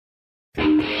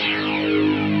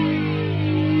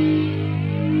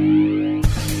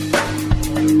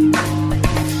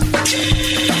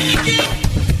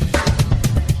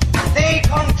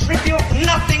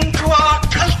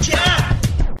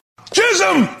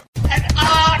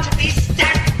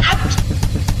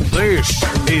This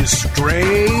is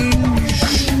Strange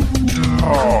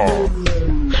Times.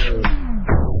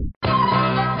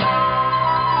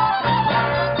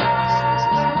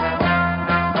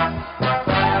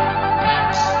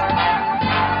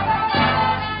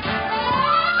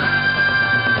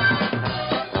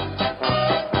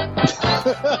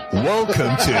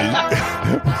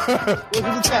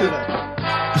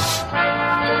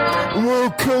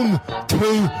 Welcome to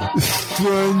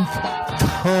Strange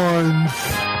Times.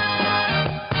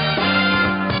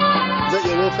 Is that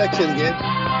your reflection again?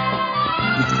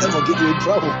 That will get you in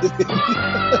trouble.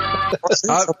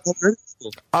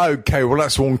 Okay, well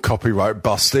that's one copyright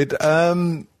busted.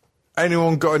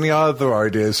 Anyone got any other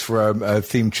ideas for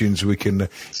theme tunes we can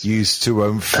use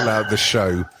to fill out the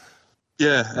show?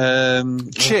 Yeah,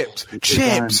 chips.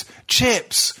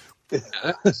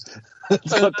 I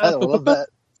love that.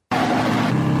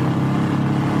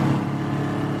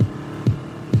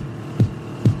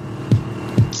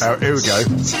 Oh, here we go.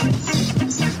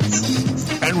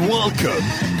 And welcome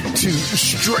to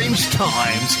Strange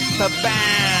Times, The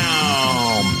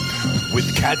Bound,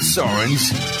 with Cat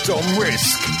Sorens, Dom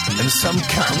Risk, and some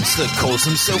cunts that calls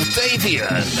himself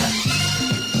Davian.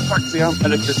 Taxi Amp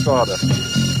Electristrada.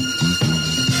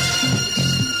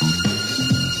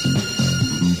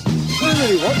 I don't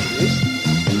really want this.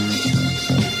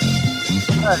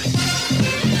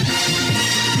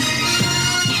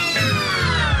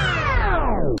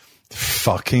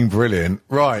 Fucking brilliant.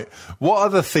 Right. What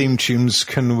other theme tunes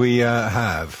can we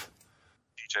have?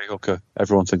 TJ Hooker.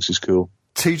 Everyone thinks he's cool.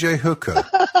 TJ Hooker.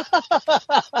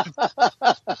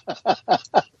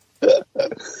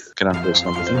 Can I have this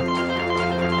number thing?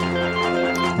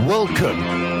 Welcome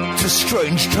to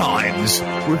Strange Times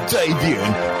with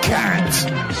Davian, Cat,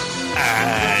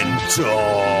 and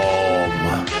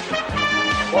Tom.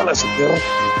 Well, that's a girl.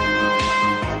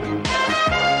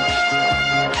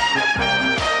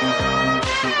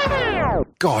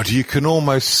 God, you can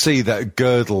almost see that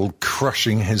girdle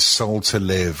crushing his soul to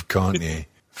live, can't you?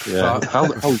 Yeah.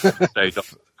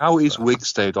 How is Wig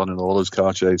stayed on in all those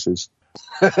car chases?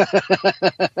 I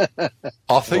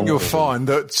think you'll find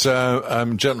that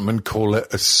gentlemen call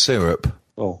it a syrup.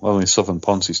 Oh, only Southern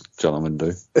Ponzi gentlemen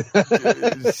do.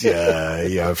 Yeah,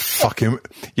 your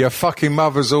fucking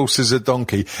mother's horse is a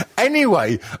donkey.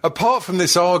 Anyway, apart from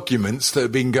this arguments that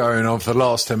have been going on for the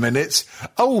last 10 minutes,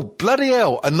 oh, bloody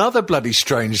hell, another bloody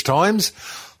Strange Times.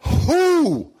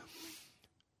 Whoo!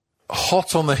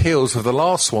 Hot on the heels of the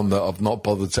last one that I've not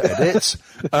bothered to edit.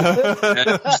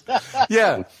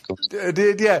 Yeah.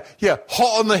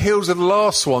 Hot on the heels of the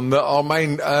last one that our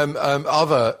main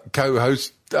other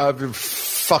co-host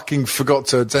fucking forgot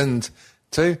to attend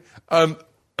to. Sorry,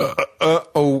 I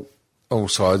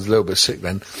was a little bit sick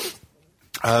then.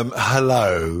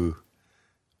 Hello.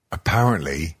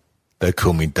 Apparently, they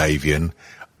call me Davian.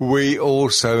 We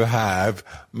also have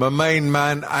my main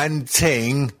man and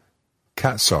ting,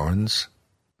 Cat Sorens.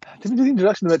 Didn't you do the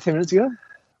introduction about 10 minutes ago?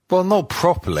 Well, not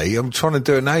properly. I'm trying to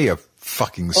do it now, you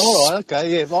fucking... Oh,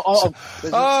 okay, yeah.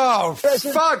 Oh,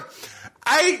 fuck!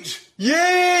 8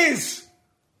 years!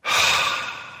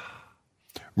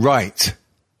 Right.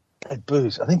 Hey,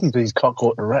 Booze, I think he's got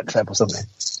caught in a rat trap or something.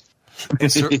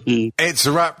 It's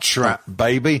a rap trap,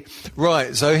 baby.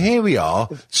 Right, so here we are,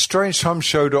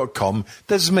 strangetimeshow.com.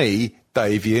 There's me,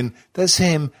 Davian. There's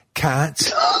him,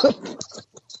 Cat.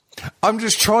 I'm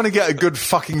just trying to get a good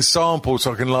fucking sample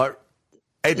so I can, like,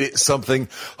 edit something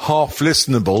half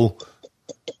listenable.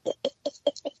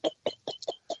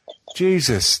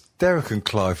 Jesus, Derek and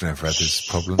Clive never had this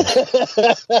problem.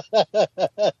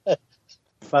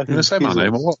 You going to say my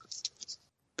name or what?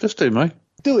 Just do me.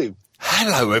 Do him.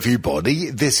 Hello, everybody.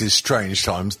 This is Strange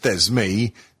Times. There's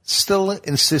me, still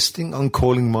insisting on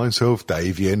calling myself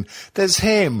Davian. There's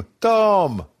him,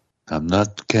 Dom. I'm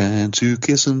not the kind to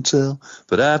kiss and tell,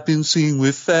 but I've been seen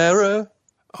with Farrah.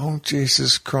 Oh,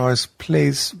 Jesus Christ.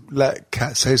 Please let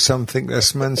Cat say something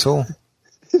that's mental.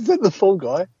 Is that the Fall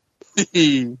Guy?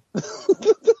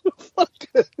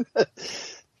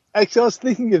 Actually, I was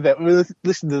thinking of that when we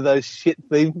listened to those shit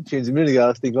theme tunes a minute ago. I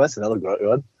was thinking, that's another great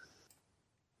one.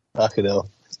 Fucking hell.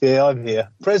 Yeah, I'm here.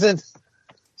 Present.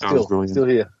 Still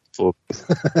here.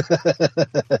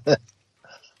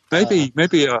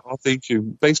 Maybe our theme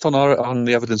tune, based on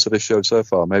the evidence of this show so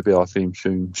far, maybe our theme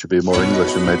tune should be more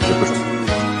English and maybe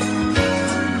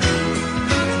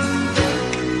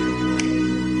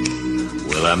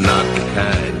Well, I'm not the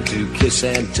kind to kiss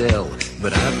and tell,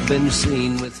 but I've been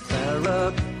seen with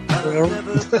Farrah. I've never been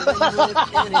with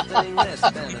anything less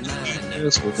than a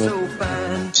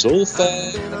 9. So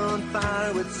fine. Been on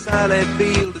fire with Sally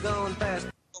Field, going past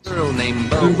a girl named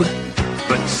Bowen.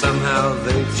 but somehow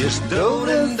they just don't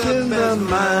end up as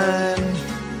mine.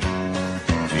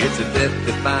 It's a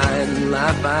death-defying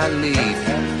life I lead.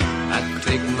 I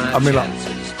take my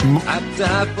chances. I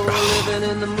die for living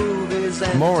in the movies.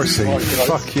 And Morrissey,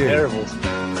 fuck you. Terrible.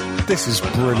 This is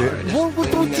brilliant. What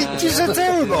is so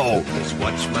terrible? Just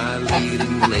watch my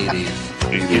leading ladies.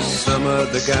 Kiss some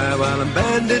other guy while I'm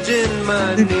bandaging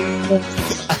my knee.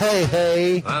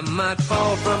 Hey. I might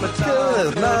fall from a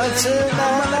tower.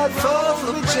 I might fall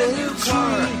from a brand new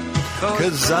car.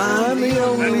 'Cause I'm the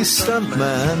only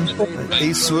stuntman.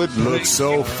 Eastwood looks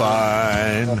so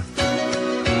fine.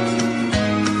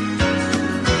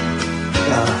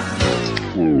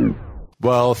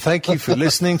 Well, thank you for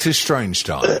listening to Strange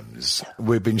Times.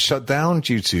 We've been shut down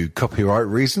due to copyright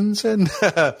reasons, and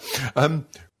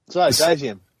So,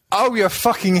 Dacian. oh, you're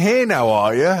fucking here now,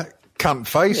 are you, cunt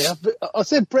face? Yeah, but I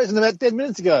said present about 10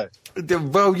 minutes ago.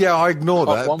 Well, yeah, I ignore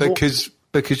Oh, that one more.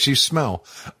 because you smell.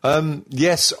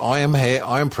 Yes, I am here.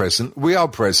 I am present. We are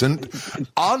present. David,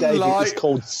 Unlike it's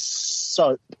called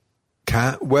soap.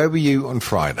 Kat, where were you on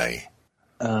Friday?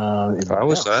 I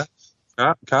was there.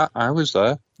 Cat, I was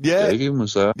there. Yeah. Dagan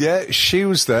was there. Yeah, she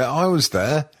was there. I was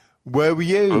there. Where were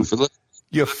you? Both of them.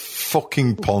 You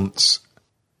fucking ponce.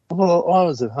 Well, I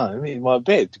was at home in my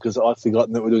bed because I'd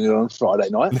forgotten that we're doing it on Friday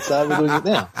night, so we're doing it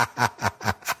now.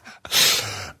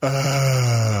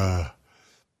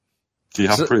 Do you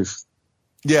have proof?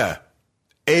 Yeah.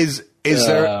 Is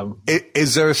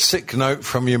there a sick note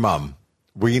from your mum?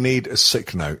 We need a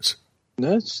sick note.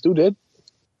 No, it's still dead.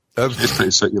 She's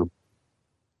pretty sick, your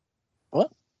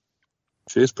What?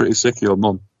 She is pretty sick, your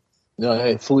mum. No,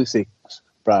 hey, fully sick.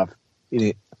 Brav.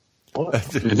 Idiot. What?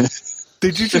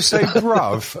 Did you just say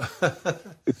bruv?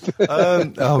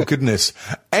 Oh, goodness.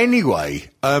 Anyway,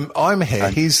 I'm here.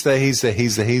 He's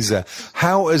there.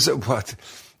 How is it? What?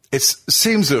 It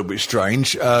seems a little bit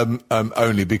strange,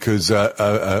 only because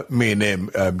me and him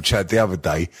chatted the other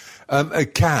day.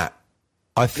 Kat,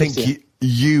 I think Yes,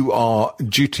 you are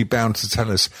duty bound to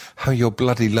tell us how your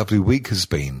bloody lovely week has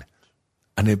been.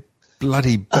 And it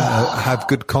bloody have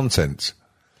good content,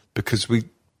 because we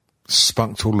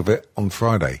spunked all of it on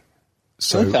Friday.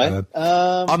 So Okay.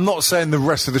 I'm not saying the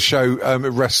rest of the show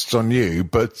rests on you,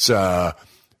 but the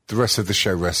rest of the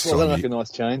show rests Well, on that'll make you. a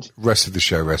nice change. Rest of the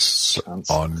show rests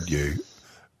Cunts. on you.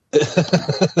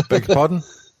 Beg your pardon?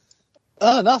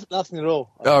 Oh, nothing at all.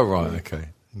 Oh, right, okay.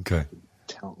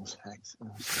 Countless hacks.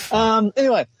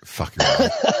 Anyway, Fucking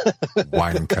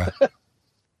wanker.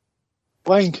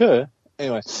 Wayne Kerr.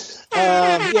 Anyway,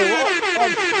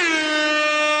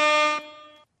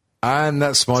 And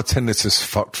that's my tinnitus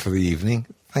fucked for the evening.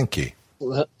 Thank you.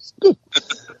 well, that's good.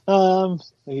 I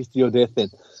guess to your death then.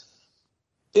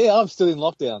 Yeah, I'm still in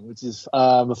lockdown, which is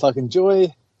a fucking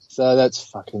joy. So that's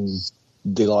fucking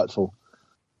delightful.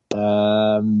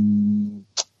 Yeah,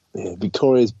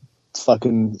 Victoria's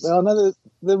fucking. Well, no,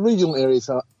 the regional areas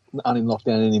aren't in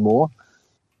lockdown anymore,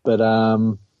 but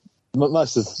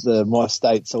most of my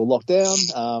states are locked down.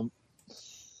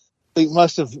 I think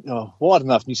most of, well, I don't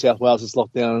know if New South Wales is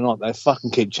locked down or not. They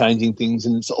fucking keep changing things,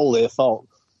 and it's all their fault.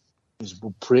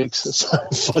 Miserable pricks. So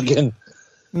fucking.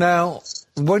 Now,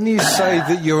 when you say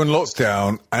that you're in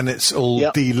lockdown and it's all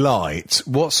Yep. delight,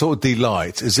 what sort of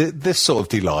delight? Is it this sort of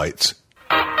delight?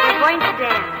 We're going to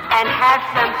dance and have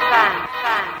some fun.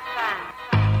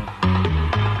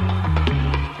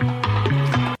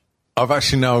 I've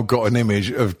actually now got an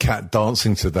image of Kat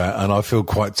dancing to that, and I feel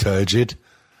quite turgid.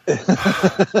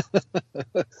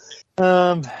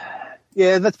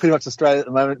 Yeah, that's pretty much Australia at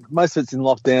the moment. Most of it's in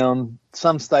lockdown.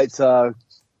 Some states are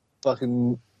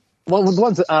fucking. Well, the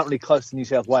ones that aren't really close to New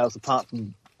South Wales, apart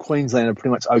from Queensland, are pretty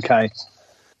much okay.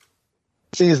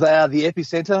 Thing is, they are the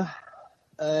epicentre,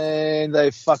 and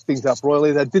they fuck things up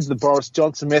royally. They did the Boris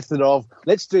Johnson method of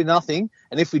let's do nothing,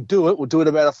 and if we do it, we'll do it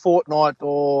about a fortnight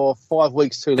or 5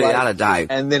 weeks too late,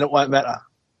 and then it won't matter.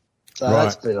 So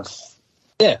Right.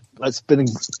 that's been.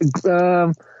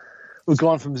 We've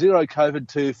gone from zero COVID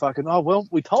to fucking. Oh well,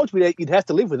 we told you you'd have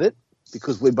to live with it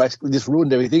because we basically just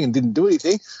ruined everything and didn't do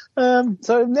anything.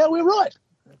 So now we're right.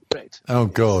 Great. Oh,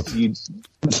 God. You,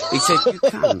 He said, you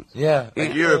can't. Yeah. Yeah.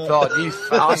 You replied, you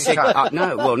I said,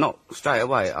 no, well, not straight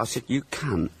away. I said, you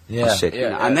can't. Yeah, I said, yeah, you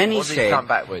know. yeah. And then What he did he said, come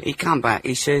back with? He come back,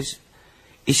 he said,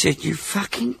 you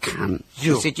fucking cunt.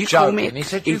 You're he said, you joking. call me a He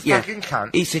said, you fucking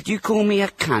cunt. He said, you call me a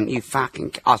cunt, you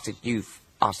fucking I said,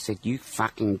 you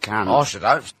fucking cunt. I should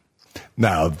hope.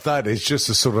 Now, that is just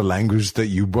the sort of language that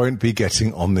you won't be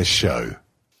getting on this show.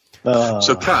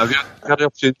 So, Kat, have you had the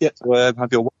opportunity Yeah. to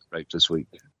have your wallet raped this week?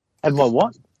 had my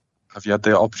what? Have you had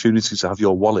the opportunity to have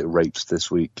your wallet raped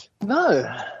this week?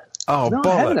 No, Oh, no,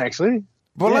 I haven't actually.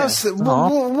 Well, Yeah.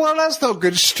 that's not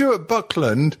good. Stuart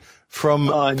Buckland from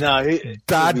Oh, no.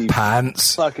 Dad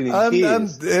Pants fucking in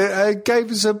tears.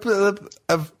 gave us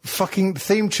a fucking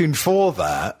theme tune for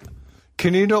that.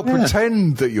 Can you not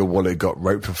pretend that your wallet got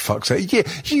raped for fuck's sake? Yeah,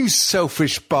 you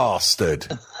selfish bastard.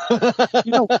 You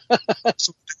know, It's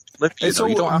you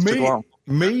don't all have to go out.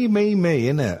 me,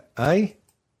 innit? Eh?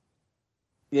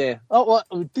 Yeah. Oh, well,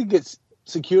 we did get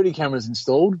security cameras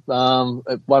installed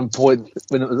at one point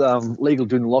when it was legal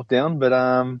during the lockdown, but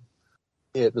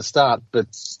at the start. But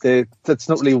that's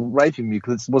not really raping you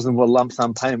because it wasn't a lump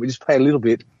sum payment. We just pay a little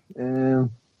bit. So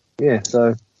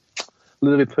a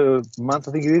little bit per month,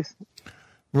 I think it is.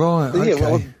 Right. So, Okay. yeah,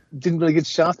 well, I didn't really get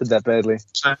shafted that badly.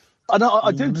 I know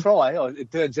I do try.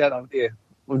 It turns out, I'm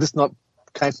just not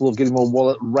capable of getting my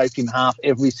wallet raped in half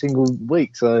every single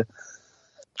week. So,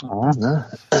 I'll have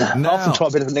to try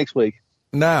better for next week.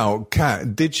 Now,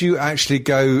 Kat, did you actually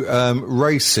go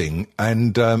racing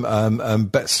and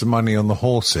bet some money on the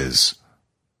horses?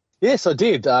 Yes, I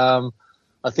did. I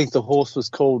think the horse was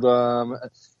called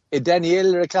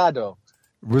Daniel Ricciardo.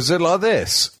 Was it like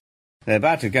this? They're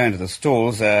about to go into the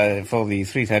stalls for the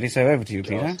 3:30, so over to you,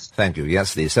 Peter. Thank you.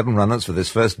 Yes, the 7 runners for this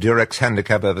first Durex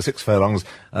handicap over 6 furlongs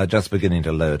are just beginning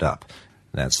to load up.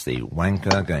 That's the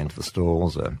Wanker going to the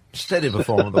stalls. A steady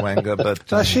performer, the Wanker, but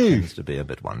tends to be a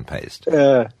bit one-paced.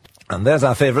 And there's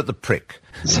our favourite, the Prick.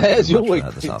 There's your week,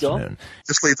 this John. afternoon.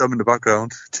 Just leave them in the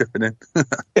background, chipping in.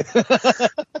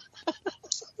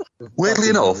 Weirdly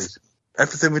enough,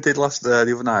 everything we did the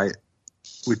other night,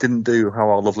 we didn't do how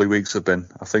our lovely weeks have been.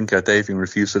 I think Davian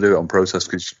refused to do it on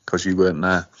protest because you weren't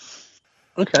there.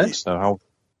 Okay. So how?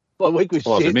 My week was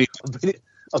shit. me.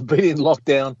 I've been in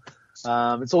lockdown.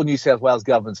 It's all New South Wales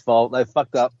government's fault. They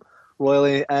fucked up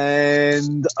royally,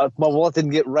 and my wallet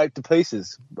didn't get raped to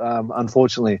pieces,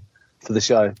 unfortunately, for the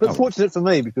show. But fortunate for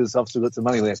me because I've still got some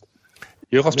money left.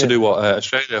 You'll have to do what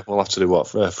Australia will have to do what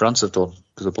France have done,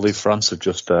 because I believe France have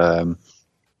just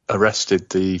arrested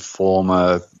the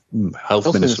former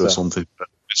health minister or something for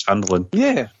mishandling.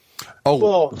 Yeah.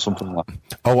 Or something like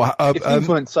that. If things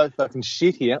weren't so fucking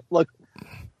shit here, like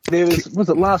there was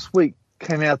it last week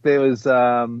came out there was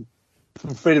from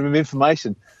Freedom of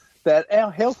Information that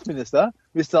our health minister,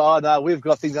 Mr. we've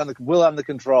got things under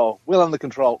control.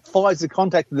 Pfizer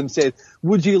contacted them, said,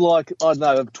 would you like,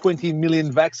 20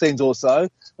 million vaccines or so?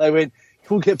 They went,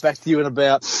 we'll get back to you in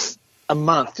about a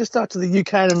month, just after the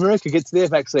UK and America gets their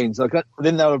vaccines.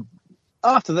 Then they were,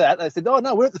 after that, they said,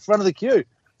 we're at the front of the queue.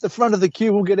 The front of the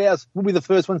queue, we'll get ours. We'll be the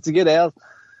first ones to get ours.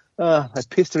 They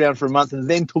pissed around for a month and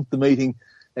then took the meeting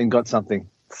and got something.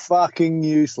 Fucking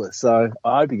useless. So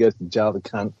I hope he goes to jail, the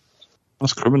cunt.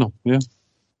 That's criminal, yeah.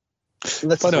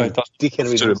 That's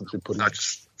dickheadery nonsense we put in. I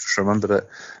just remembered it.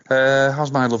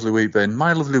 How's my lovely week been?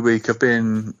 My lovely week, I've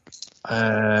been,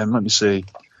 let me see.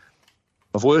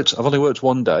 I've only worked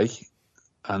one day,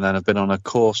 and then I've been on a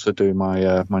course for doing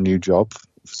my new job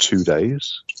for 2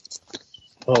 days.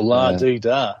 Oh,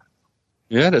 la-dee-da.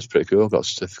 Yeah, that's pretty cool. I've got a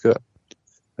certificate.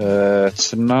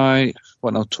 Tonight,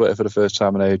 went on Twitter for the first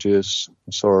time in ages.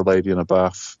 I saw a lady in a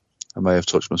bath. I may have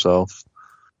touched myself.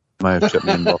 I may have checked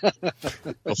my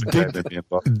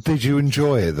inbox. Did you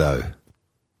enjoy it, though?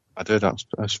 I did,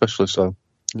 especially so.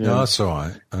 Yeah. No, that's all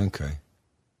right. Okay.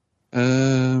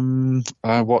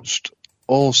 I watched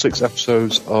all 6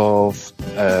 episodes of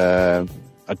a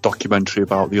documentary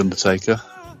about The Undertaker.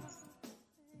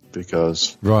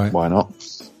 Because why not?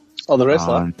 Oh, the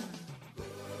wrestler?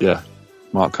 Yeah,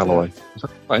 Mark Calloway. It's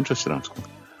quite interesting, actually.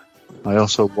 I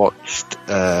also watched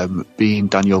Being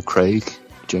Daniel Craig,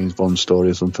 James Bond story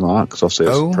or something like that, because obviously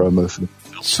it's a promo for the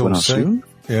film soon.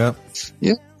 Yeah.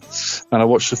 Yeah. And I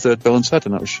watched the 3rd Bill and Ted,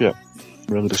 and that was shit.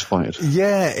 Really disappointed.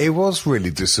 Yeah, it was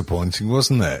really disappointing,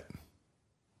 wasn't it?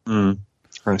 I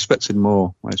expected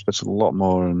more. I expected a lot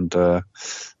more, and no,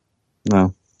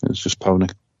 it was just pony.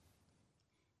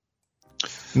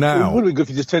 Now, it would have been good if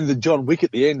you just turned to John Wick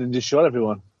at the end and just shot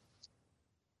everyone.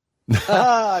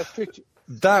 I tricked you.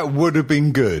 That would have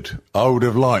been good. I would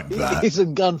have liked that. It's a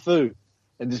gun fu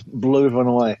and just blew everyone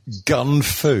away. Gun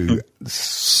fu?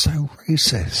 So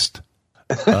racist.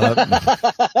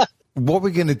 What we're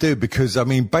going to do, because,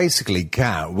 basically,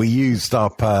 Kat, we used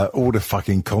up all the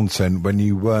fucking content when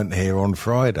you weren't here on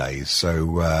Fridays,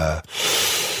 so...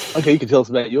 Okay, you can tell us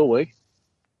about your week.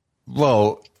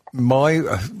 Well, my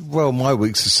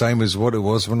week's the same as what it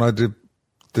was when I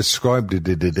described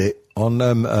it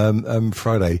on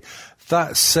Friday.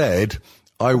 That said,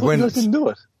 I went... You guys didn't do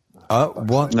it?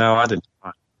 What? No, I didn't.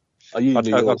 I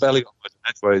barely got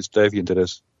edgeways. Davian did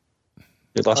his.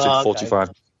 It lasted 45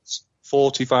 minutes.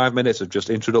 45 minutes of just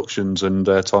introductions and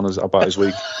telling us about his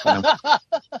week. And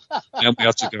then we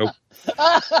had to go.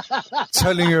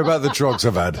 Telling you about the drugs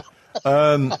I've had.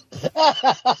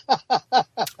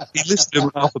 He listed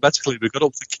them alphabetically. We got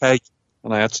up to K,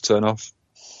 and I had to turn off.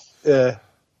 Yeah.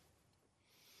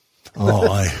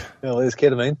 Oh, Well, there's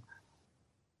ketamine.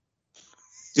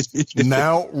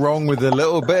 now wrong with a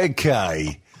little bit of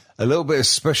K. A little bit of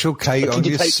Special K on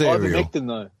your cereal. Could you take ivermectin,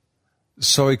 though?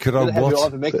 Sorry, could I Have what? your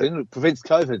ivermectin. It prevents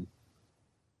COVID.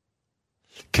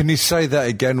 Can you say that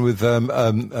again with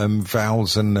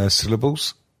vowels and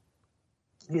syllables?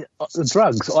 Yeah, the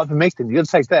drugs, ivermectin. You got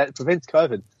to take that. It prevents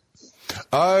COVID.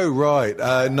 Oh, right.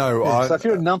 No, Yeah, so if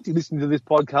you're a numpty listening to this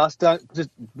podcast, don't just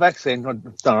vaccine.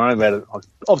 Don't worry about it.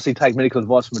 Obviously, take medical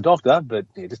advice from a doctor, but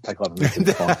yeah, just take ivermectin.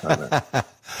 It's fine.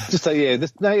 Just say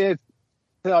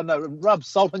rub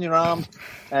salt on your arms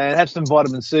and have some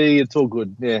vitamin C. It's all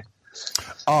good. Yeah.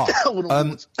 Dom,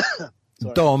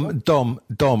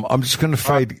 I'm just going to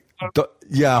fade.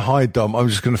 Hi, Dom. I'm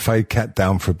just going to fade Cat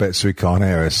down for a bit so he can't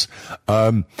hear us.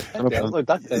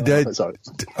 Sorry.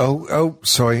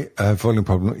 Sorry. Volume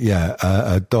problem.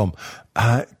 Yeah, Dom.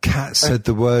 Cat said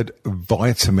the word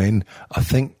vitamin. I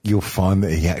think you'll find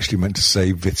that he actually meant to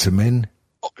say vitamin.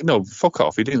 Oh, no, fuck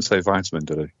off. He didn't say vitamin,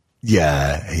 did he?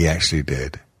 Yeah, he actually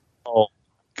did. Oh,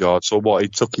 God. So what? He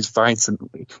took his vitamin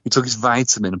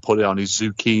and put it on his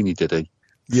zucchini, did he?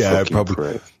 Yeah, Fucking probably.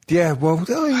 prick. Yeah, well,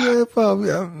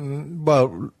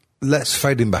 let's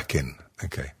fade him back in.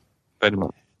 Okay. Fade him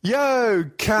up. Yo,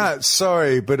 Cat,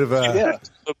 sorry, bit of a... Yeah.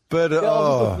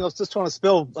 I was just trying to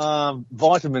spell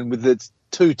vitamin with its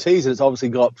 2 T's that it's obviously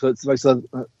got. So it makes it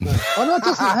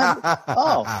doesn't have...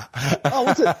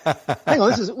 what's it? Hang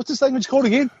on, what's this language called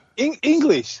again?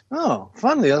 English. Oh,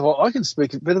 finally, I can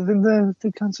speak it better than the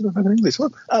cunts of fucking English.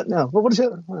 What? No, what is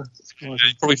it? You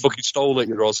probably fucking stole it,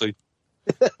 you Rossi.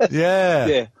 Yeah.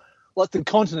 Yeah. Like the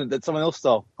continent that someone else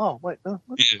stole. Oh, wait. No.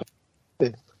 Yeah.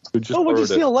 We'll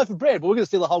just steal a loaf of bread, but we're going to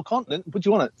steal the whole continent and put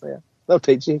you on it. So, yeah. They'll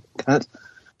teach you. Can't.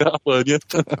 I'll learn you.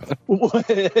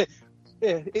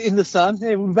 Yeah, in the sun.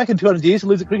 Yeah, we'll be back in 200 years to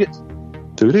lose at cricket.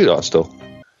 Do we do that still?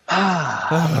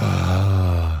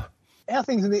 How are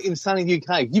things in sunny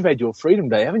UK? You've had your Freedom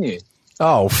Day, haven't you?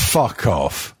 Oh, fuck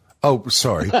off. Oh,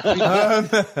 sorry.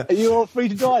 Are you all free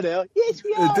to die now? Yes,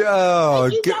 we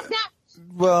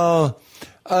are.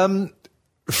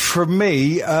 For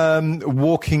me,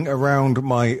 walking around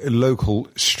my local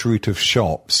street of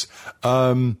shops,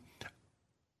 when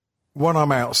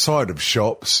I'm outside of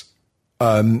shops,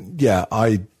 I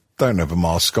don't have a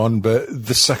mask on, but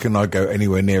the second I go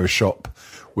anywhere near a shop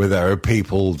where there are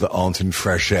people that aren't in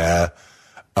fresh air,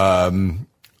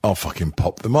 I'll fucking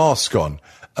pop the mask on.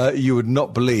 You would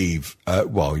not believe,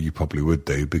 you probably would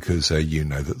do because you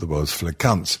know that the world's full of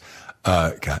cunts,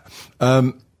 Cat.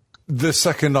 The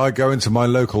second I go into my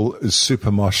local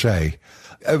supermarché,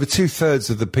 over 2/3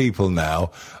 of the people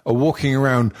now are walking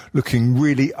around looking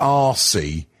really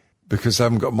arsey because they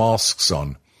haven't got masks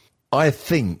on. I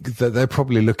think that they're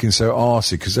probably looking so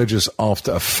arsey because they're just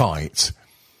after a fight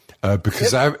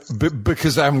because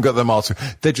they haven't got their mask on.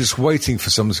 They're just waiting for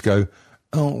someone to go,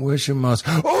 oh, where's your mask?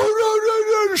 Oh, no,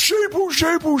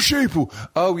 sheeple.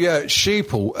 Oh, yeah,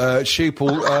 sheeple.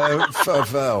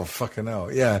 Oh, fucking hell,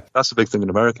 yeah. That's a big thing in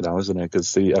America now, isn't it?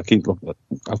 Because I've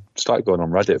started going on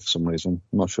Reddit for some reason.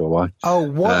 I'm not sure why. Oh,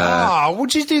 wow.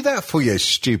 What'd you do that for, you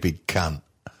stupid cunt?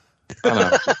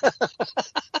 I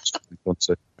know.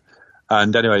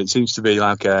 And anyway, it seems to be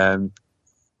like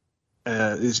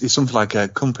it's something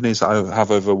like companies that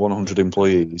have over 100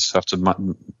 employees have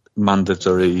to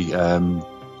mandatory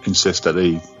insist that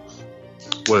the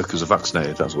workers are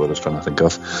vaccinated. That's what I was trying to think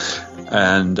of.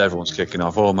 And everyone's kicking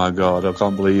off. Oh my God, I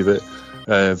can't believe it.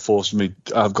 Forcing me.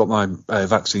 I've got my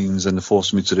vaccines and they're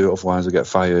forcing me to do it, otherwise I get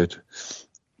fired.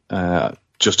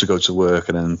 Just to go to work,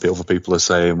 and then the other people are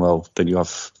saying, well, then you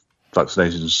have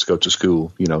vaccinations to go to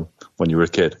school, when you were a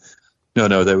kid.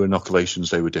 No, they were inoculations,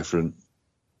 they were different.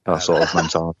 That sort of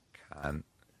mentality.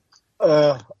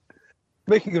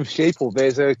 Speaking of sheeple,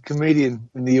 there's a comedian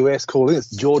in the US called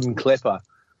Jordan Klepper.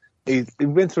 He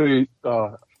went through,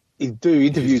 he'd do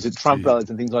interviews at Trump rallies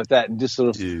and things like that, and just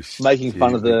sort of making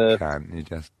fun of the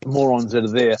morons that are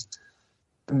there.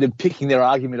 And then picking their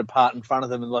argument apart in front of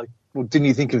them and like, well, didn't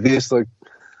you think of this? Like,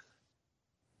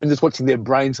 and just watching their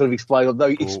brain sort of explain, although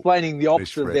explaining the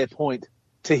opposite of their point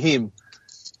to him.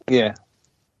 Yeah.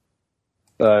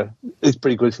 So it's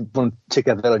pretty good if you want to check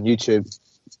out that on YouTube.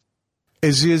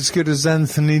 Is he as good as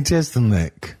Anthony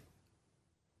Jeselnik?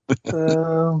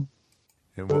 In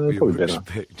what you would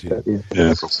expect, yeah.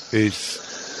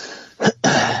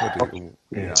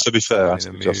 To be fair,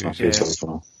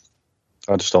 I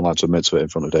I just don't like to admit to it in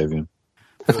front of Davian.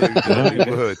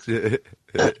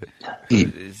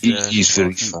 He's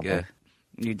very funny.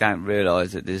 You don't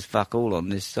realise that there's fuck all on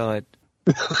this side.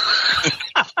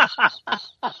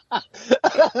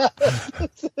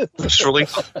 Just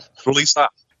release that.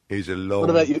 He's a long.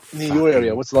 What about near your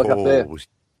area? What's it like up there?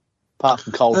 Apart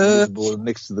from cold and miserable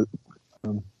next to the...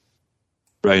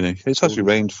 Rainy. It's actually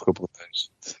rained for a couple of days.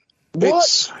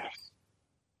 What?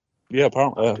 Yeah,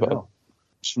 apparently.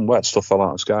 Some wet stuff fell out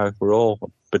of the sky. We're all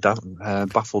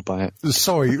baffled by it.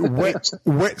 Sorry,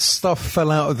 wet stuff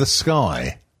fell out of the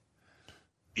sky?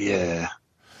 Yeah.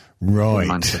 Right. In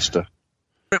Manchester.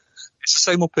 It's the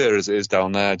same up here as it is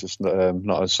down there, just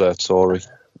not as Tory.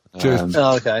 Okay.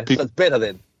 So it's better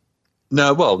then.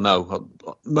 No, well, no.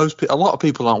 A lot of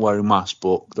people aren't wearing masks,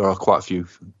 but there are quite a few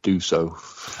who do so.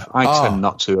 I tend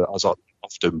not to as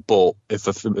often, but if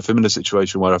I'm in a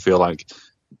situation where I feel like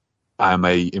I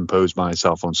may impose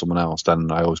myself on someone else,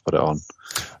 then I always put it on.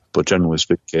 But generally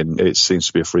speaking, it seems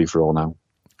to be a free-for-all now.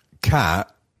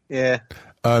 Cat? Yeah.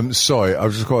 Sorry,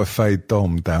 I've just got to fade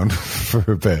Dom down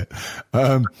for a bit.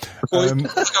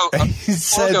 He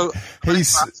said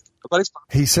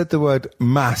the word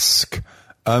mask.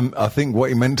 I think what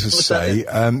he meant to say,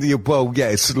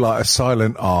 it's like a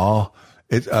silent R.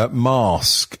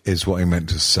 Mask is what he meant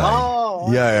to say.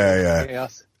 Oh, yeah.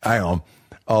 Yes. Hang on.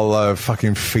 I'll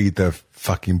fucking feed the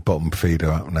fucking bottom feeder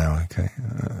up now, okay?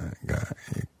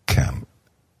 You can.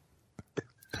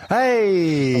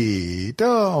 Hey,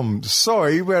 Dom.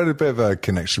 Sorry, we had a bit of a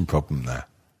connection problem there.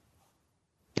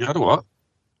 You had a what?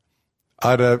 I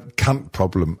had a cunt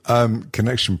problem.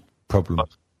 Connection problem.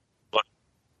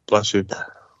 Bless you.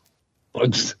 Oh,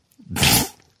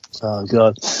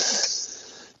 God.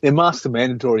 Yeah, masks are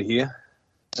mandatory here.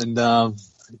 And at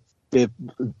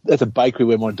a bakery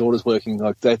where my daughter's working,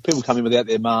 people come in without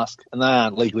their mask, and they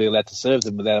aren't legally allowed to serve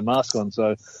them without a mask on.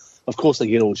 So, of course, they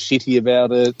get all shitty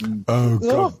about it. And,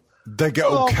 God. They get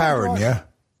all Karen, yeah?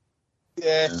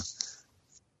 Yeah,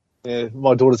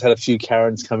 my daughter's had a few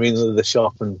Karens come into the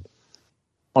shop, and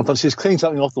one time she was cleaning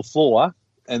something off the floor,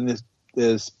 and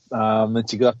and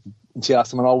she got up and she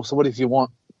asked someone, so what do you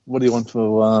want to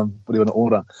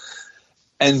order?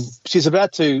 And she's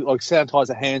about to sanitize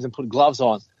her hands and put gloves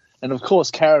on. And of course,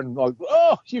 Karen,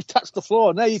 you've touched the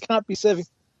floor. Now you can't be serving.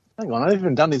 Hang on, I haven't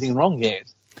even done anything wrong yet.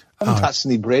 I haven't touched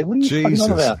any bread. What are you fucking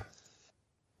on about?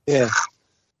 Yeah.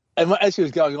 And as she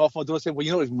was going off, my daughter said, well,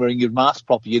 you're not even wearing your mask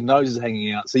properly. Your nose is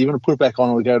hanging out. So you're going to put it back on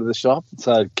or go to the shop?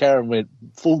 So Karen went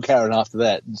full Karen after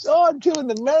that. I'm killing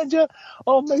the manager.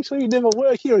 Make sure you never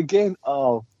work here again.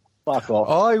 Oh, fuck off.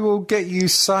 I will get you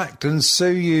sacked and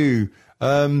sue you.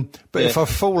 But if I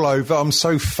fall over, I'm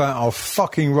so fat, I'll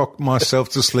fucking rock myself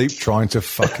to sleep trying to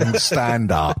fucking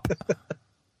stand up.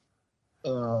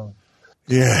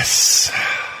 Yes.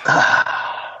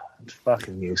 It's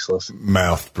fucking useless.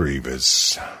 Mouth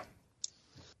breathers.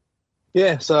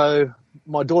 Yeah, so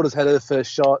my daughter's had her first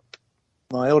shot.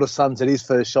 My eldest son's had his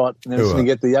first shot. And then he's going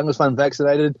to get the youngest one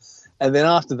vaccinated. And then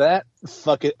after that,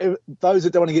 fuck it. Those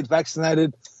that don't want to get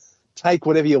vaccinated, take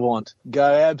whatever you want. Go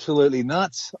absolutely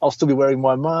nuts. I'll still be wearing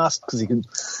my mask because you can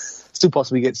still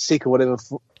possibly get sick or whatever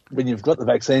when you've got the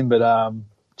vaccine, but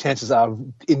chances are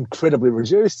incredibly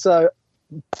reduced. So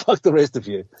fuck the rest of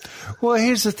you. Well,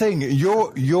 here's the thing.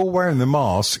 You're wearing the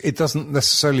mask. It doesn't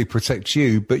necessarily protect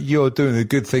you, but you're doing a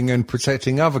good thing and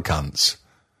protecting other cunts.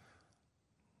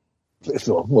 If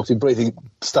you're breathing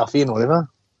stuff in or whatever,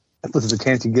 if there's a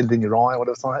chance you get it in your eye or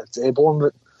whatever, it's like it's airborne,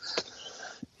 but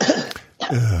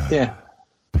yeah.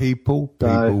 People,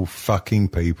 fucking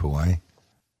people, eh?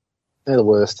 They're the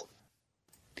worst.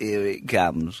 Here it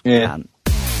comes. Yeah. Cunt.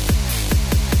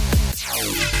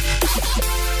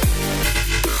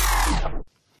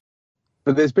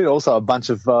 But there's been also a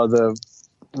bunch of the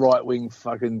right-wing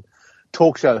fucking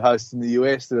talk show hosts in the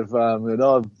US that have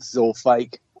this is all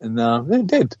fake, and they're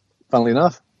dead, funnily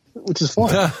enough, which is fine.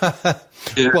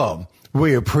 Yeah. Well,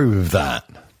 we approve of that.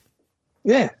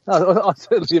 Yeah, I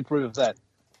certainly approve of that.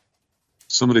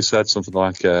 Somebody said something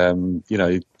like, you'll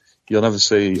never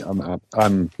see. I'm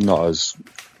not as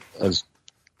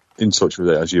in touch with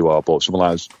it as you are, but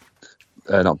someone like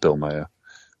not Bill Maher,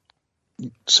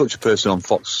 such a person on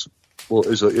Fox. Well,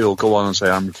 he'll go on and say,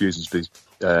 I'm refusing to be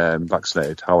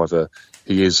vaccinated. However,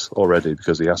 he is already,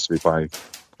 because he has to be by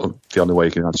the only way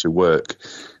he can actually work.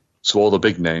 So all the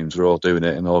big names are all doing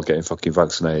it and all getting fucking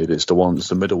vaccinated. It's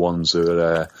the middle ones who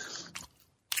are,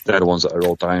 they're the ones that are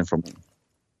all dying from it.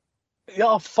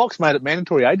 Yeah, Fox made it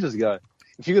mandatory ages ago.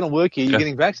 If you're going to work here, you're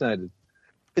getting vaccinated.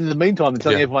 In the meantime, they're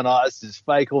telling everyone, this is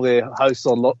fake, all their hosts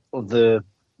on lot of their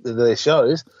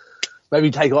shows.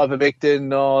 Maybe take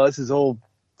ivermectin, this is all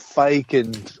fake,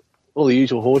 and all the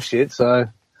usual horse shit. So,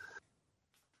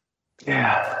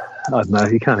 yeah, I don't know.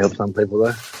 You can't help some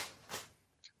people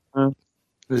though.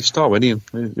 It's Darwinian.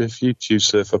 If you choose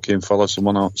to fucking follow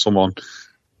someone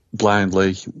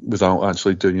blindly without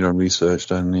actually doing your own research,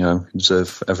 then you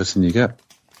deserve everything you get.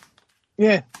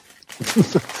 Yeah.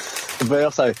 But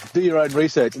also, do your own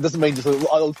research. It doesn't mean just,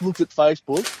 I looked at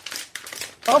Facebook.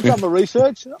 I've done my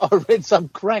research. I read some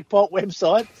crackpot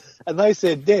website, and they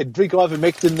said, drink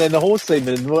ivermectin and the horse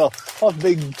semen. And, well, I've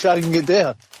been chugging it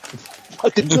down.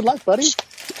 Fucking good luck, buddy.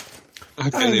 I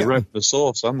really read the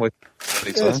source, haven't we?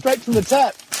 Yeah, straight from the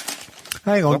tap.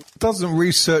 Hang on, doesn't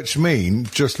research mean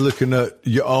just looking at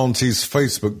your auntie's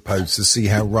Facebook posts to see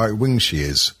how right-wing she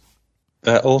is?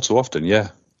 All too often, yeah.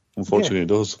 Unfortunately, it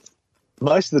does.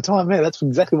 Most of the time, yeah, that's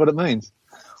exactly what it means.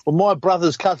 Well, my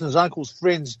brother's cousin's uncle's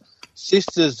friend's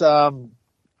sister's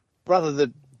brother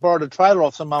that borrowed a trailer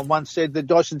off someone once said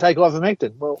that I should take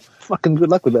ivermectin. Well, fucking good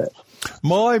luck with that.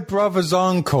 My brother's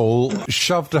uncle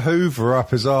shoved a Hoover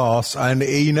up his arse and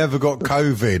he never got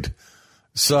COVID.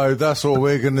 So that's what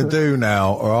we're going to do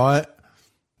now, all right?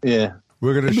 Yeah.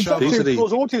 We're going to shove... Vaccines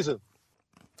cause autism.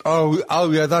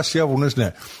 Oh, yeah, that's the other one, isn't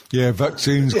it? Yeah,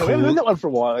 vaccines Yeah, we haven't had that one for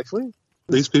a while, actually.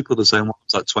 These people are the same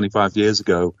ones like 25 years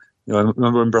ago.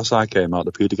 Remember when Brassai came out,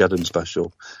 the Peter Geddon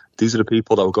special? These are the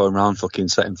people that were going around fucking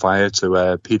setting fire to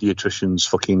paediatricians'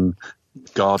 fucking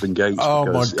garden gates.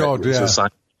 Oh, my God, yeah.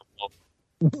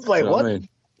 Wait, what? I mean?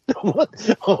 What?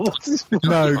 Oh, what's this?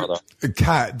 No,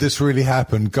 Kat, this really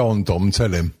happened. Go on, Dom,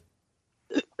 tell him.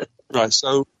 Right,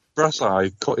 so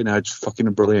Brassai, cutting edge, fucking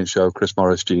brilliant show, Chris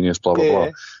Morris, genius, blah, blah, blah.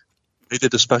 They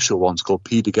did a special once called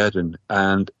Peter Geddon,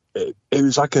 and it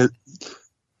was like it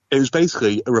was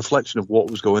basically a reflection of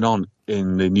what was going on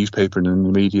in the newspaper and in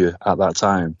the media at that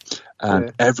time.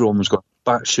 And everyone was going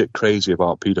batshit crazy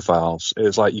about paedophiles. It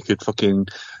was like you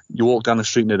walk down the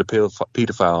street near a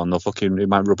paedophile and it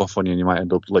might rub off on you and you might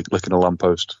end up like licking a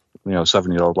lamppost,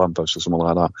 7-year-old lamppost or something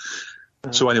like that.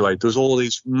 So anyway, there's all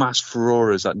these mass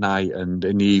furores at night and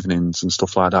in the evenings and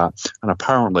stuff like that. And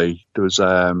apparently there was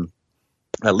at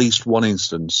least one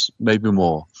instance, maybe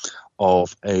more,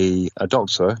 of a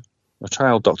doctor, a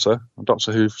child doctor, a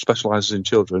doctor who specialises in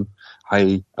children,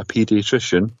 a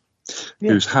paediatrician,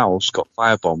 whose house got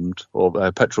firebombed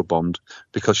or petrol bombed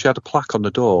because she had a plaque on the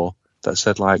door that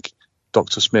said, like,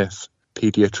 Dr. Smith,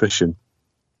 paediatrician.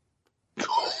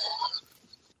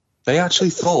 They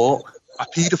actually thought a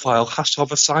paedophile has to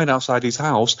have a sign outside his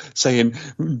house saying,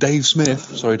 Dave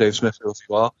Smith, who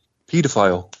you are,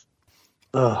 paedophile.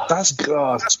 That's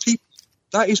people.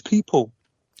 That is people.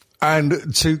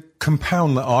 And to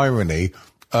compound the irony,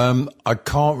 I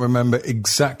can't remember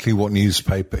exactly what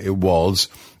newspaper it was.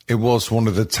 It was one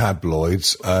of the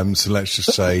tabloids. So let's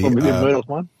just say, well,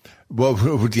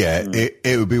 yeah,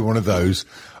 it would be one of those.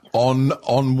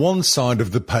 On one side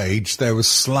of the page, they were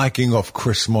slagging off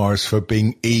Chris Morris for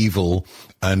being evil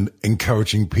and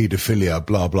encouraging paedophilia,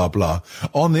 blah, blah, blah.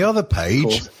 On the other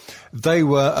page, they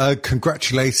were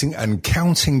congratulating and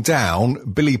counting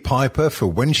down Billie Piper for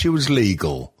when she was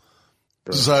legal.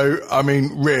 So, I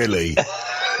mean, really. I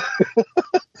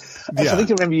think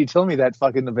I remember you telling me that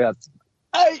fucking about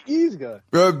 8 years ago.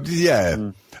 I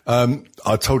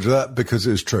told you that because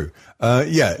it was true.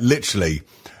 Literally.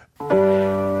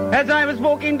 As I was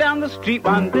walking down the street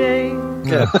one day.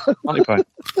 Yeah, money point.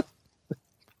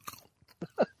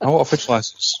 I want a fish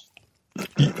license.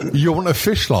 You want a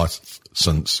fish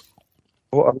license?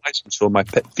 I want a license for my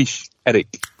pet fish, Eric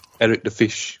the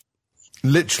fish.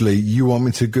 Literally, you want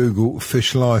me to Google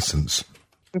fish license?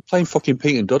 We're playing fucking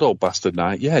Pete and Dud, old bastard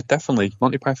night. Yeah, definitely.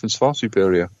 Monty Python's far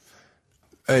superior.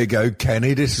 There you go,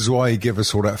 Kenny. This is why you give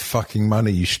us all that fucking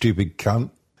money, you stupid cunt.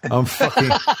 I'm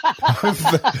fucking...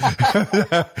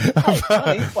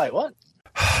 Wait, what?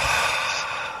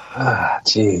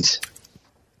 Jeez.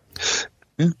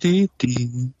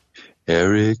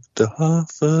 Eric the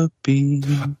Huffer-Bee.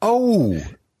 Oh!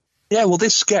 Yeah, well,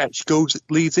 this sketch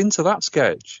leads into that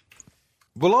sketch.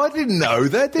 Well, I didn't know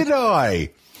that, did I?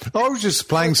 I was just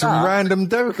playing some random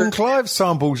Derek and Clive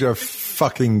samples, you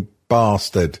fucking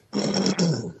bastard.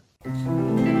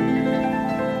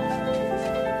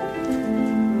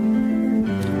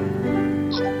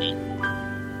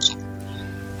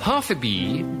 Half a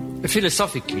bee,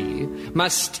 philosophically,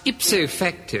 must ipso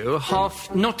facto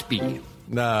half not be.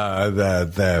 No,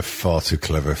 they're far too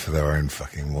clever for their own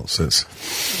fucking whatsits.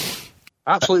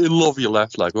 Absolutely love your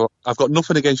left leg. Well, I've got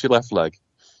nothing against your left leg.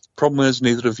 Problem is,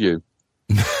 neither of you.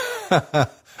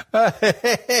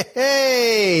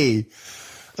 Hey!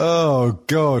 Oh,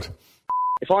 God.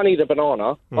 If I need a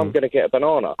banana, I'm going to get a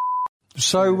banana.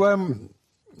 So,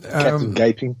 Captain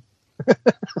Gaping.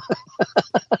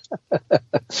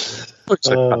 Looks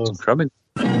like Captain Kremen.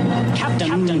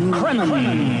 Captain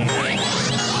Kremen.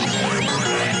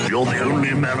 You're the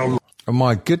only man alive. Oh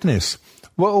my goodness.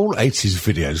 What all 80s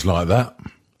videos like that?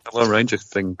 The Lone Ranger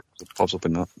thing pops up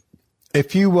in that.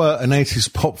 If you were an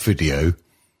 80s pop video,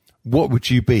 what would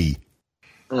you be?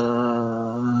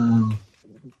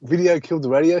 Video Killed the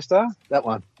Radio Star? That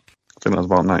one. I think that was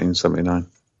about 1979.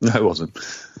 No, it wasn't.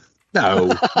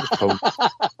 No.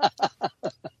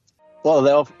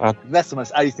 Well, that's the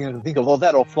most 80s thing I can think of. Well,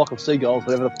 that or Flock of Seagulls,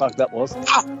 whatever the fuck that was.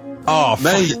 Oh,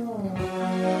 mate.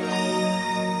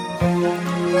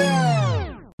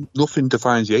 Nothing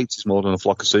defines the 80s more than a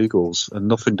flock of seagulls, and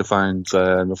nothing defines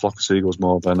a flock of seagulls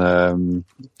more than...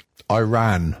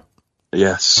 Iran.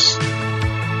 Yes.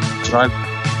 Right.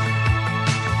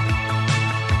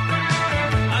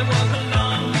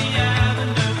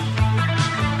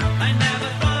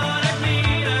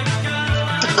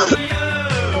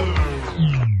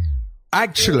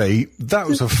 Actually, that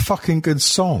was a fucking good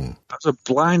song. That's a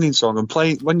blinding song. And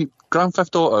playing when you Grand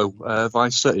Theft Auto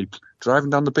Vice City, driving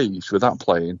down the beach with that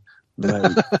playing,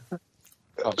 mate,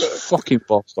 that's fucking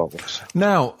boss. That was.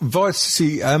 Now, Vice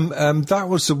City, that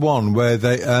was the one where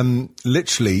they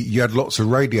literally you had lots of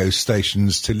radio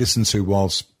stations to listen to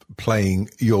whilst playing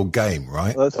your game,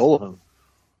 right? Well, that's all of them.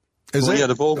 Is it? Yeah,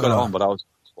 they've all got it on, but that was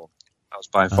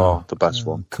by far the best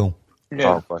one. Cool.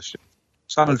 Yeah. Question.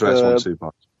 San Andreas one too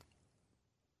bad.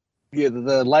 Yeah,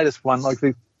 the latest one, like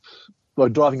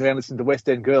driving around listening to West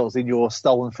End Girls in your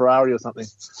stolen Ferrari or something.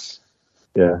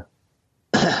 Yeah.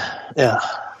 Yeah.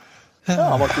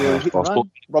 I like the hit and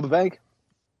run, rob a bank.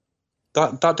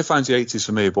 That defines the 80s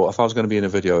for me, but if I was going to be in a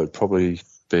video, it'd probably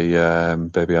be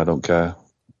Baby I Don't Care.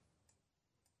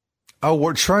 Oh,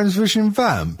 what, Transvision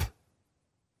Vamp?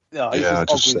 No, he's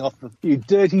just ogling off you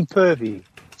dirty pervy.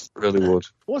 Really would.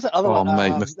 What was that other one?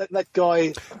 Mate, that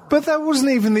guy. But that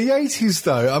wasn't even the 80s,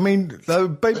 though. I mean,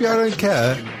 Baby I Don't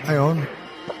Care. Hang on.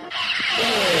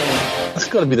 That's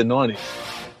got to be the 90s.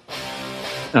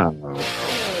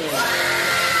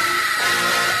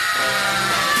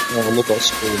 Oh, look at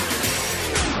school.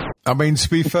 I mean, to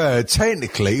be fair,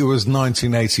 technically it was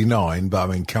 1989, but I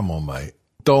mean, come on, mate.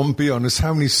 Don, be honest,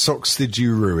 how many socks did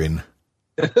you ruin?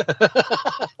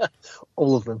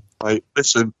 All of them. Right,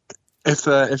 listen. If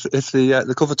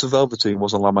the cover to Velveteen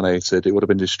wasn't laminated, it would have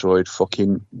been destroyed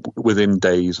fucking within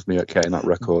days of me getting that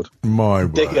record. My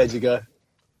word. Decades ago.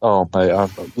 Oh, mate,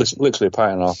 I've literally a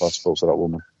pint and a half I spoke to that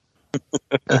woman.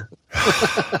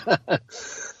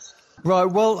 Right,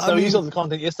 well, so we used all the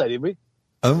content yesterday, did we?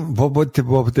 What?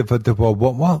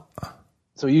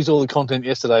 So we used all the content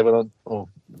yesterday not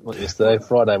yesterday,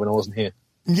 Friday when I wasn't here.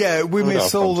 Yeah, we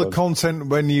missed all the content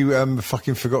when you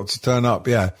fucking forgot to turn up,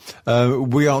 yeah.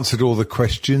 We answered all the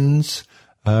questions.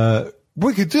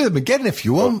 We could do them again if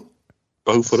you want.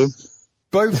 Both of them.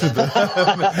 Both of them.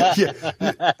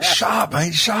 Yeah. Sharp,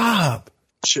 mate, sharp.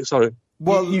 Shit, sorry.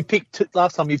 Well, you picked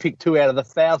last time. You picked 2 out of the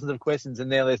thousands of questions, and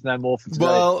now there's no more for today.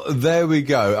 Well, there we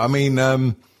go. I mean,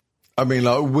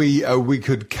 like we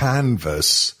could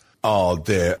canvass our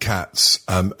dear Cat's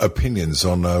opinions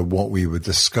on what we were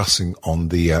discussing on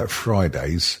the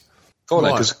Fridays. Go on,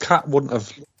 because Cat wouldn't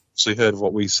have actually heard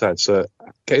what we said. So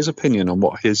get his opinion on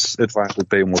what his advice would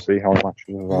be, and we'll see how it matches.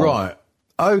 Right.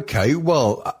 Okay.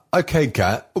 Well. Okay,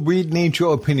 Cat. We need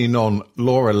your opinion on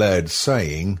Laura Laird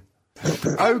saying.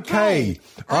 Okay,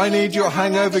 I need your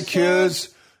hangover cures.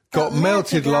 Got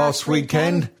melted last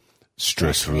weekend.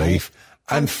 Stress relief.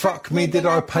 And fuck me, did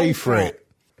I pay for it?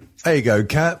 There you go,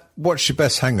 Kat. What's your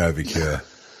best hangover cure?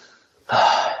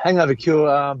 Hangover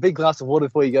cure, big glass of water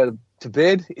before you go to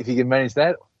bed, if you can manage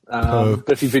that.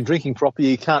 But if you've been drinking properly,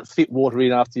 you can't fit water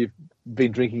in after you've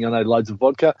been drinking, I know, loads of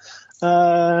vodka.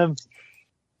 Nurofen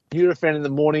in the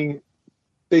morning,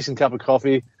 decent cup of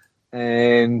coffee,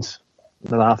 and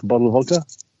another half a bottle of vodka.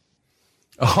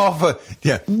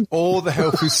 All the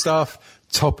healthy stuff,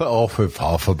 top it off with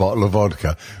half a bottle of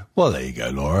vodka. Well, there you go,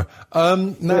 Laura.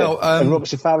 And Robert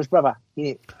Safavi's brother.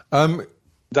 Yeah.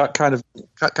 That kind of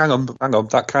hang on.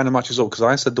 That kind of matches up because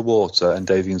I said the water and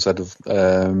Davian said of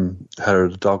hair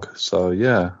of the dog. So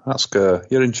yeah, that's good.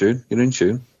 You're in tune.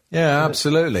 Yeah,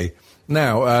 absolutely.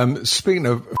 Now, speaking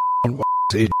of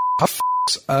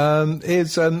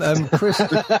is Chris.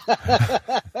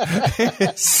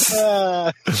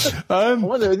 I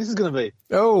wonder who this is going to be.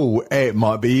 Oh, it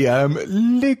might be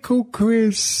Little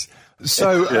Chris.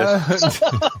 So,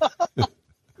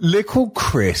 Little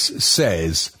Chris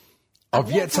says,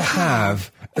 I've yet to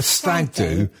have a stag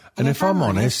do, and if I'm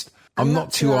honest, I'm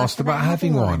not too asked about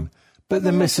having one. But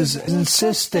the missus is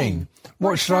insisting.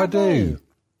 What should I do?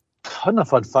 I don't know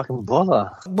if I'd fucking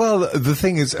bother. Well, the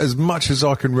thing is, as much as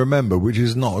I can remember, which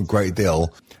is not a great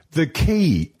deal, the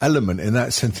key element in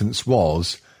that sentence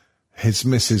was his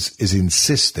missus is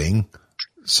insisting.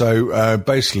 So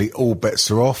basically, all bets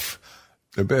are off.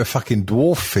 A bit of fucking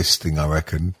dwarf fisting, I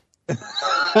reckon.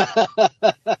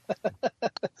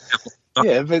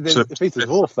 Yeah, but then, if he's a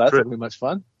dwarf, that's not be much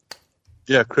fun.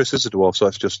 Yeah, Chris is a dwarf, so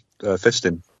that's just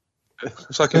fisting.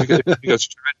 It's like if you go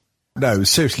straight. No,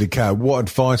 seriously, Kat, what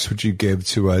advice would you give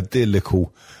to dear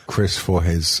little Chris for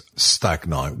his stag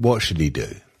night? What should he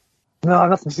do? No,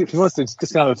 nothing. If he wants to,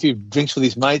 just have a few drinks with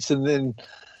his mates, and then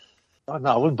I don't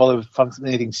know. I wouldn't bother with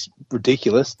anything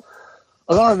ridiculous.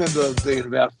 I remember being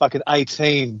about fucking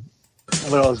 18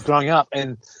 when I was growing up,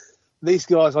 and these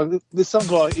guys, like, there's some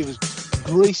guy, he was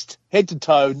greased head to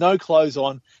toe, no clothes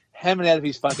on, hammering out of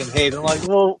his fucking head. I'm like,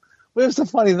 well, where's the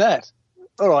fun in that?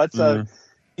 All right, so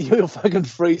you're fucking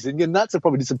freezing, your nuts have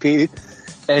probably disappeared,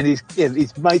 and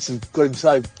his mates have got him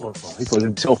so, well, he got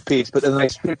himself pissed, but then they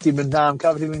stripped him and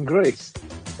covered him in grease.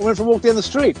 I went for a walk down the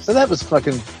street, so that was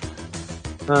fucking,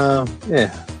 yeah,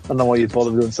 I don't know why you'd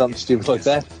bother doing something stupid like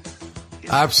that.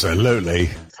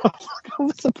 Absolutely.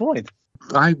 What's the point?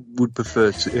 I would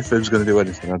prefer to, if I was going to do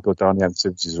anything, I'd go down the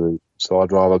activities route. So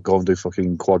I'd rather go and do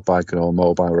fucking quad biking or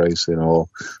mobile racing or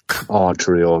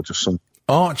archery or just some...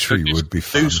 Archery would be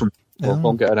fun. Do some... Or go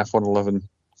and get an F-111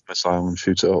 missile and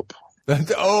shoot it up.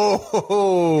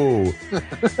 Oh!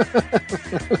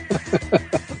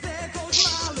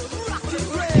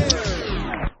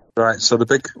 Right, so the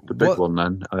big one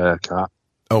then, Kat.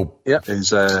 Oh, yep. Is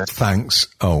thanks.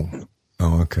 Oh,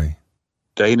 okay.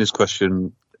 Dana's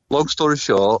question. Long story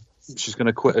short, she's going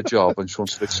to quit her job and she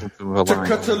wants to do something with her life.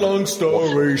 To cut a long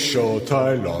story short,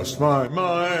 I lost my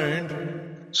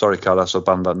mind. Sorry, Kat, that's a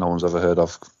band that no one's ever heard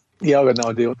of. Yeah, I've got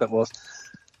no idea what that was.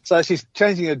 So she's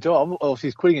changing her job, or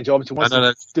she's quitting a job, and she wants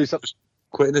to do something.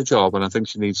 Quitting a job, and I think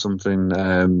she needs something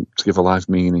to give her life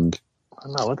meaning. I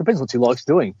don't know. It depends what she likes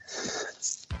doing.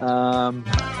 That's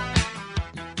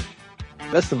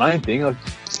the main thing.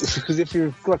 Because if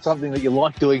you've got something that you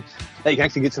like doing that you can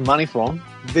actually get some money from,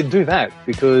 then do that.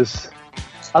 Because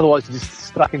otherwise you're just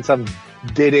stuck in some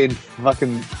dead-end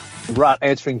fucking rut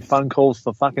answering phone calls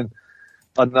for fucking,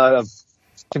 I don't know, a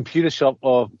computer shop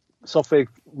or software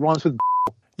rhymes with...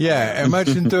 Yeah,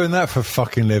 imagine doing that for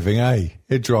fucking living, eh?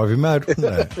 It'd drive you mad,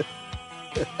 wouldn't it?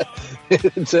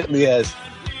 It certainly has.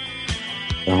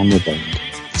 On the bank.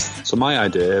 So my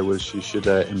idea was she should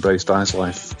embrace Dice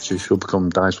life. She should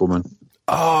become Dice Woman.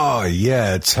 Oh,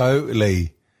 yeah,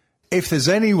 totally. If there's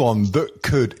anyone that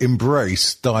could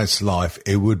embrace Dice life,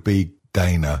 it would be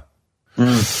Dana. Do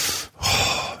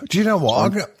you know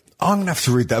what? I'm going to have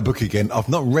to read that book again. I've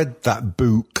not read that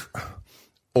book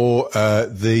or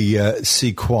the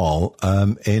sequel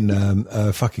in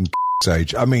fucking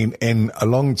age. I mean, in a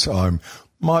long time.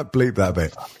 Might bleep that a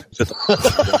bit.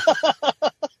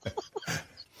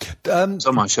 It's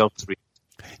on my shelf to read.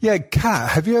 Yeah, Kat,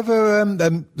 have you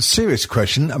ever, serious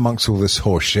question amongst all this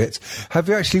horse shit, have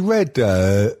you actually read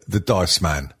The Dice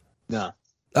Man? No.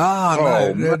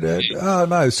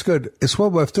 No, it's good. It's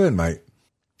well worth doing, mate.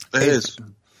 It is.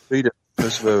 Read it.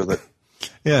 Persevere with it.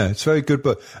 Yeah, it's a very good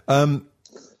book.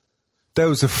 There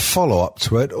was a follow-up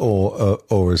to it,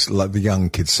 or as like the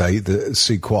young kids say, the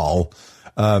sequel,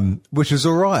 which is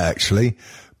all right, actually.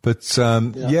 But,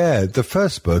 yeah, the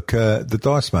first book, The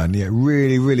Dice Man, yeah,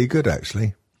 really, really good,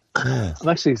 actually. Yeah.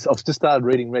 I've just started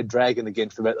reading Red Dragon again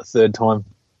for about the third time.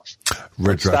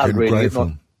 Red Dragon, great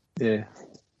fun. Yeah.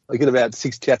 I get about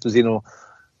 6 chapters in, or,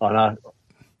 I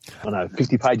don't know,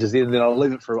 50 pages in, and then I'll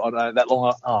leave it for, that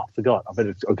long. I forgot. I'll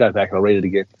go back and I'll read it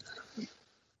again.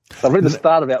 So I've read the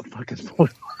start about fucking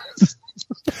 40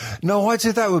 No, I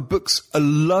did that with books a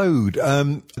load.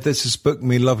 There's this book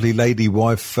my lovely lady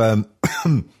wife bought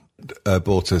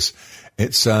us.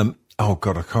 It's, oh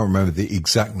God, I can't remember the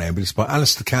exact name, but it's by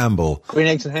Alistair Campbell. Green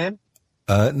Eggs and Ham?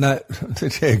 No,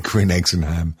 yeah, Green Eggs and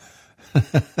Ham.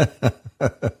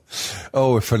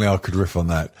 Oh, if only I could riff on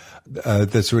that.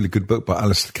 There's a really good book by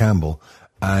Alistair Campbell,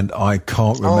 and I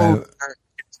can't remember.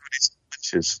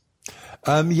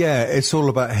 Yeah, it's all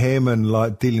about him and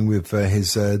like dealing with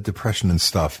his depression and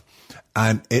stuff.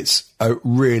 And it's a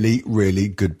really, really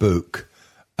good book.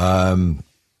 And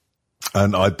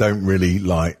I don't really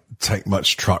take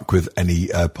much truck with any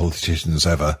politicians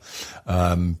ever.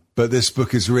 But this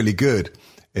book is really good.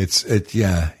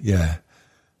 Yeah.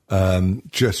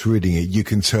 Just reading it, you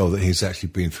can tell that he's actually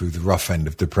been through the rough end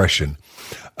of depression.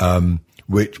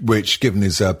 Which given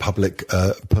his public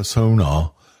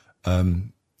persona,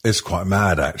 it's quite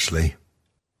mad, actually.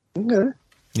 Okay.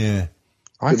 Yeah.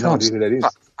 I can't.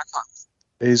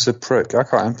 He's a prick. I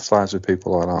can't empathise with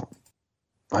people like that.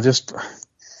 I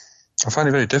find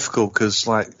it very difficult because,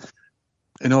 like,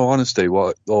 in all honesty,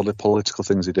 what all the political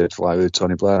things he did, like with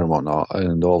Tony Blair and whatnot,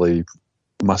 and all the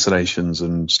machinations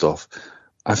and stuff,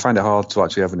 I find it hard to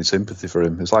actually have any sympathy for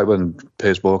him. It's like when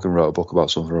Piers Morgan wrote a book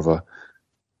about something or other.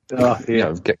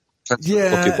 Get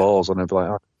lucky balls, and I'd be like,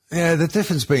 oh. Yeah, the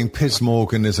difference being Piers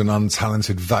Morgan is an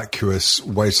untalented, vacuous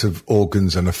waste of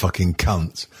organs and a fucking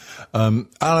cunt.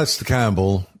 Alistair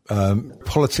Campbell,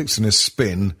 politics and a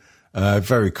spin,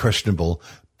 very questionable.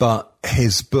 But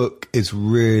his book is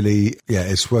really,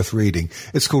 it's worth reading.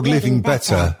 It's called Living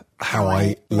Better, How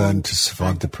I Learned to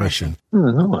Survive Depression.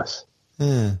 Nice.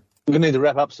 Yeah. We're going to need to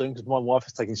wrap up soon because my wife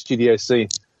is taking Studio C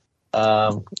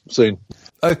soon.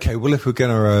 Okay, well, if we're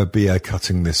going to be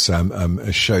cutting this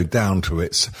show down to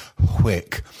its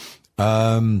quick,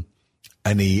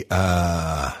 any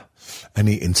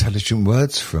intelligent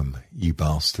words from you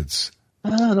bastards?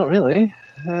 Not really.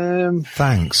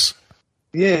 Thanks.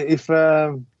 Yeah, if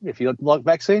you like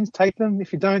vaccines, take them.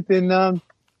 If you don't, then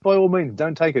by all means,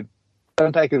 don't take it.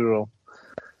 Don't take it at all.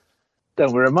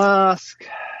 Don't wear a mask.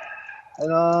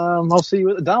 And I'll see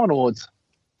you at the Darwin Awards.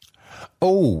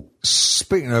 Oh,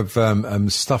 speaking of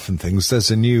stuff and things,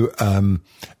 there's a new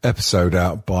episode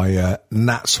out by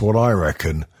Nat's What I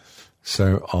Reckon.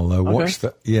 So I'll watch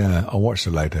that. Yeah, I'll watch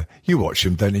it later. You watch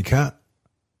him, don't you, Kat?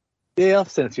 Yeah, I've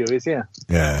seen a few of his, yeah.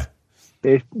 Yeah.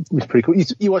 Yeah, it was pretty cool.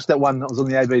 You watched that one that was on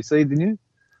the ABC, didn't you?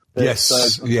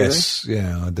 Yes.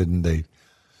 Yeah, I did indeed.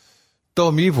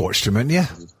 Dom, you've watched him, haven't you?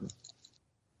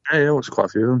 Yeah, I watched quite a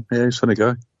few of them. Yeah, he's a funny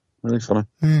guy. Really funny.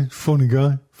 Yeah, funny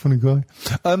guy.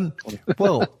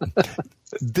 Well,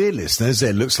 dear listeners,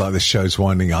 it looks like the show's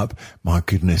winding up. My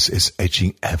goodness, it's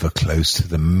edging ever close to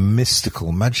the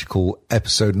mystical, magical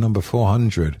episode number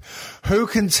 400. Who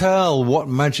can tell what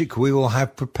magic we will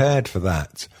have prepared for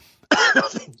that?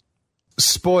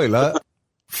 Spoiler,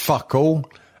 fuck all.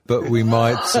 But we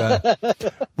might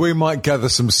gather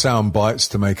some sound bites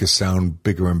to make us sound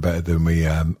bigger and better than we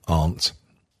aren't.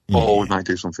 Oh, we might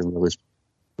do something that was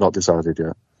not decided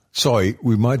yet. Sorry,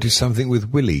 we might do something with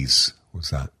Willies.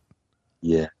 What's that?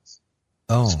 Yeah.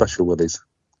 Oh. Special Willies.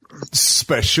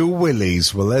 Special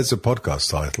Willies. Well, there's a podcast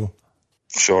title.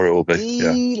 Sure it will be.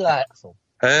 Delightful.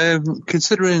 Yeah.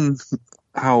 Considering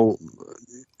how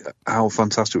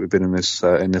fantastic we've been in this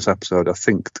episode, I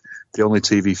think the only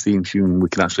TV theme tune we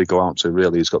can actually go out to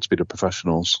really has got to be The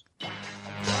Professionals.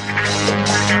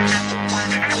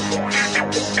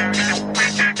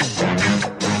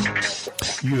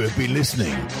 You have been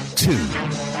listening to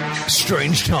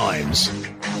Strange Times,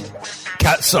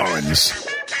 Kat Sorens,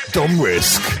 Dom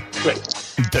Risk,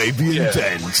 Davian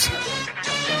Dent.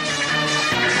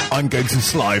 I'm going to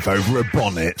slide over a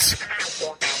bonnet.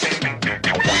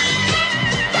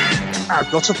 I've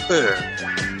got a fur.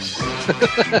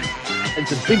 And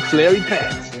some big flary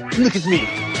pants. Look at me.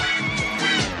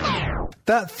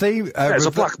 That theme... There's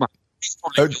a black man.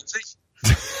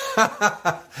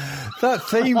 That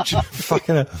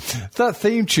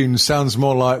theme tune sounds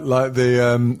more like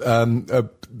the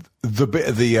bit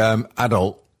of the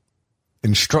adult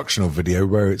instructional video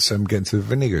where it's getting to the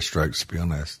vinegar strokes, to be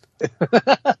honest.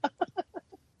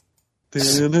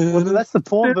 Well, that's the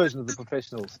porn version of The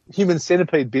Professionals. Human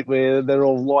Centipede bit where they're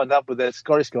all lined up with that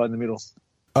Scottish guy in the middle.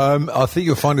 I think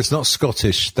you'll find it's not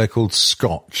Scottish. They're called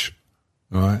Scotch.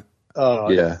 All right? Oh,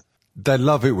 right. Yeah. They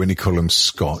love it when you call them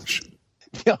Scotch.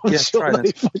 Yeah, I'm sure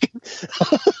they fucking...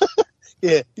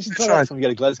 Yeah, you should try that when you go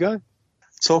to Glasgow.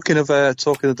 Talking of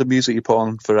the music you put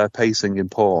on for pacing in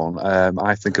porn,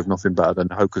 I think of nothing better than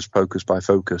Hocus Pocus by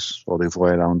Focus, or the other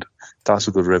way around. That's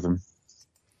a good rhythm.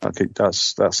 Okay, that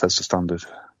sets the standard.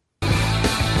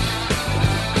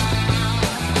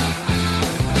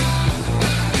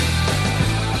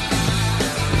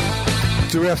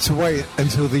 Do we have to wait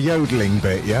until the yodeling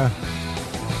bit, yeah?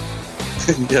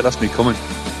 Yeah, that's me coming.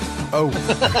 Oh.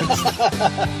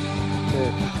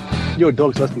 Yeah. Your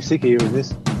dogs must be sick of hearing this.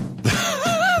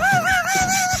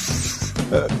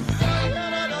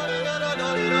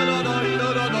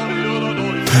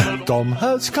 Dom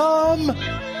has come.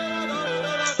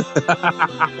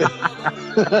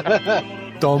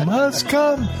 Dom has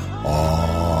come.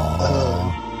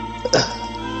 Oh.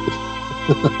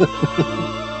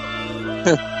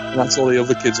 That's all the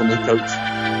other kids on the coach.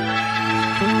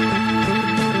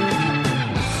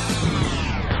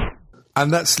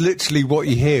 And that's literally what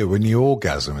you hear when you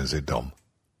orgasm, is it, Dom?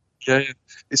 Yeah,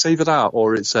 it's either that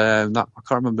or it's I can't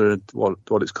remember what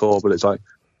it's called, but it's like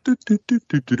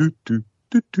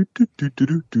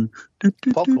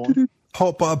Popcorn.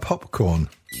 Hot butter popcorn.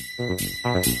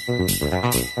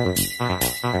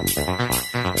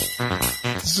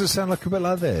 Does it sound like a bit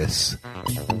like this?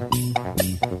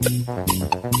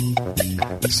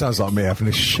 Sounds like me having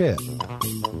a shit.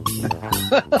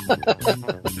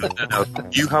 No.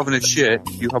 You having a shit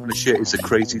is the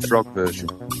Crazy Frog version.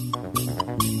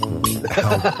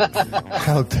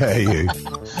 How dare you?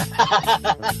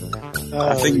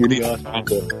 I think you need to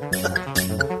find it.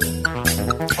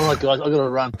 All right, guys, I've got to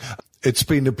run. It's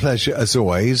been a pleasure as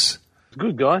always.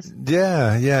 Good, guys.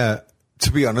 Yeah.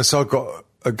 To be honest, I've got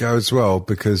to go as well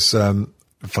because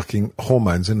fucking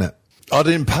hormones, isn't it? I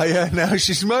didn't pay her, now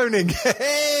she's moaning.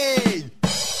 Hey!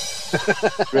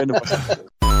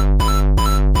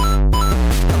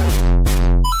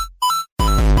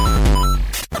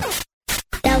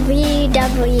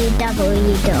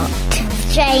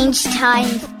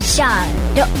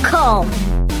 www.strangetimeshow.com.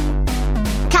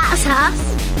 Catch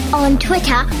us on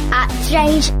Twitter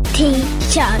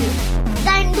 @StrangeTShow.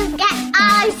 Don't forget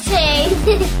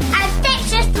iTunes and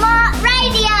Stitcher Smart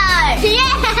Radio.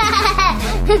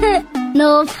 Yeah!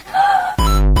 North